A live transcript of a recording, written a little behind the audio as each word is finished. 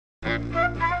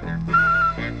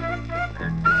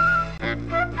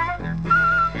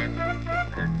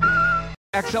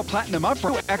XL Platinum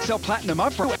Upper, XL Platinum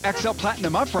Upper, XL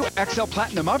Platinum Upper, XL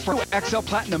Platinum Upper, XL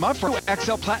Platinum Upper,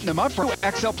 XL Platinum Upper,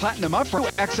 XL Platinum Upper,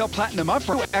 XL Platinum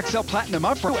Upper, XL Platinum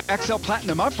Upper, XL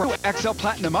Platinum Upper, XL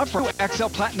Platinum Upper, XL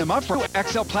Platinum Upper,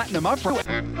 XL Platinum Upper.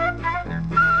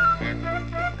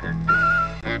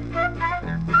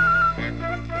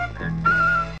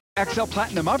 XL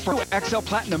Platinum Upper, XL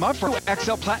Platinum Upper,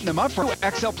 XL Platinum Upper,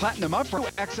 XL Platinum Upper,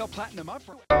 XL Platinum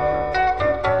Upper.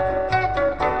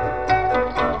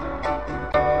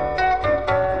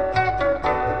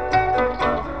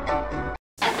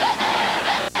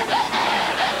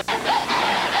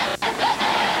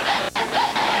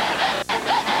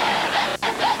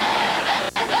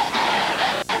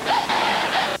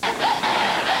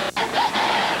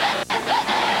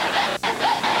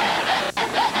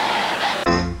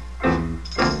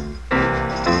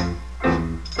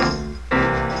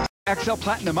 XL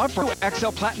Platinum Upper, XL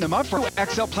Platinum Upper,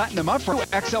 XL Platinum Upper,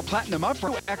 XL Platinum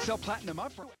Upper, XL Platinum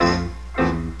Upper.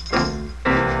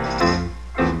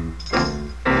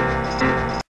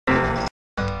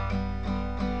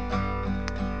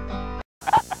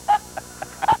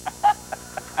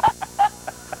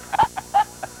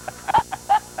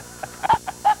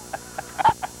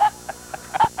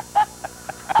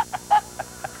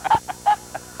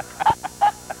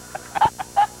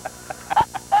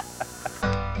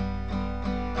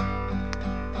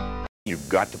 You've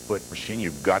got to put machine,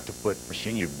 you've got to put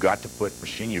machine, you've got to put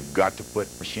machine, you've got to put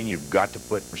machine, you've got to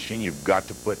put machine, you've got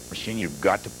to put machine, you've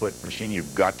got to put machine,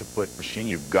 you've got to put machine,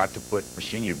 you've got to put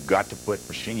machine, you've got to put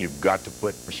machine, you've got to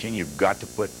put machine, you've got to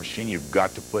put machine, you've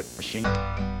got to put machine.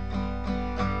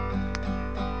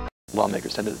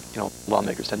 Lawmakers tended,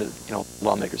 lawmakers tended,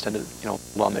 lawmakers tended,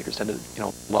 lawmakers tended,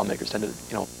 lawmakers tended,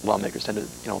 lawmakers tended,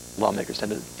 lawmakers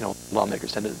tended,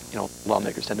 lawmakers tended, lawmakers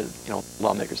tended,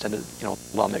 lawmakers tended,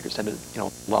 lawmakers tended,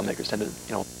 lawmakers tended,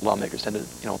 lawmakers tended,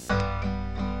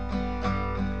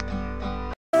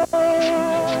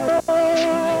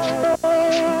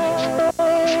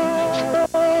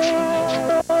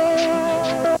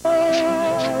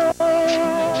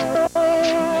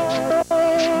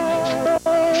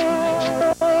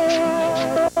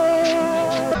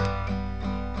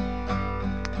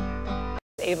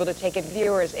 able to take it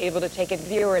viewers, able to take it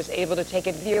viewers, able to take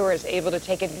it viewers, able to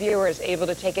take it viewers, able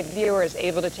to take it viewers,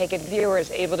 able to take it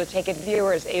viewers, able to take it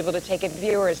viewers, able to take it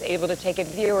viewers, able to take it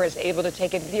viewers, able to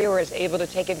take it viewers, able to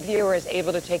take it viewers,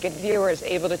 able to take it viewers,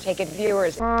 able to take it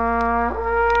viewers.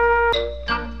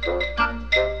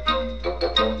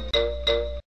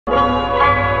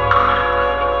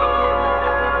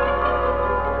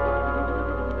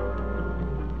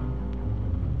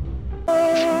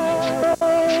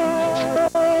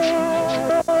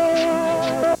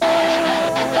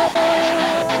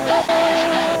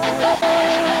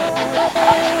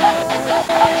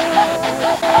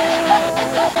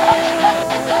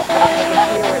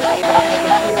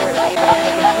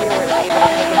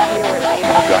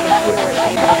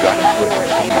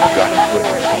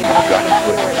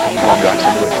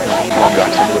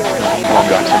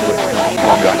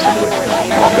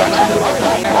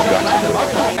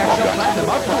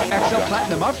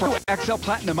 XL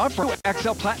Platinum Upper,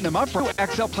 XL Platinum Upper,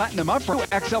 XL Platinum Upper,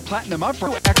 XL Platinum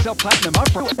Upper, XL Platinum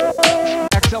Upper,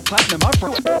 XL Platinum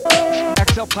Upper,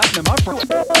 XL Platinum Upper,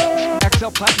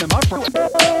 XL Platinum Upper,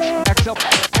 XL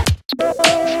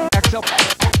XL XL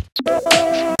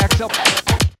XL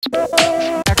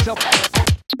XL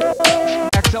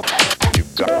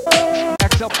You've got, XL you've got,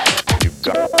 XL you've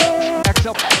got,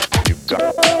 XL you've got,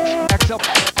 XL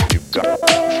you've got,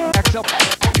 XL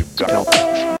you've got,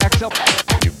 XL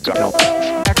you've got,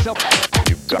 XL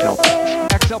you've got,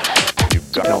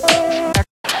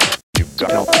 you've got, XL you've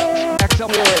got,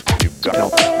 XL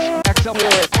you've got, XL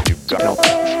you've got, XL you've got,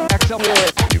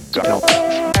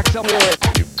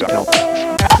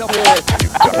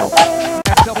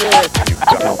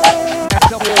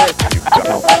 XL you've got,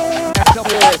 XL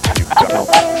you've got,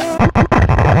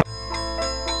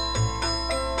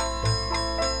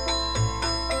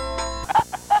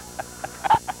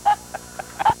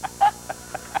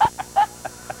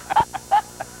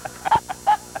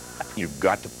 You've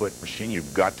got to put machine,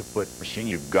 you've got to put machine,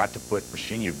 you've got to put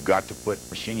machine, you've got to put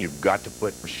machine, you've got to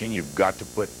put machine, you've got to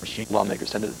put machine. Lawmakers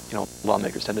tended,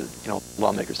 lawmakers tended,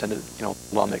 lawmakers tended,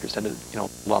 lawmakers tended,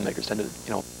 lawmakers tended,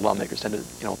 lawmakers tended,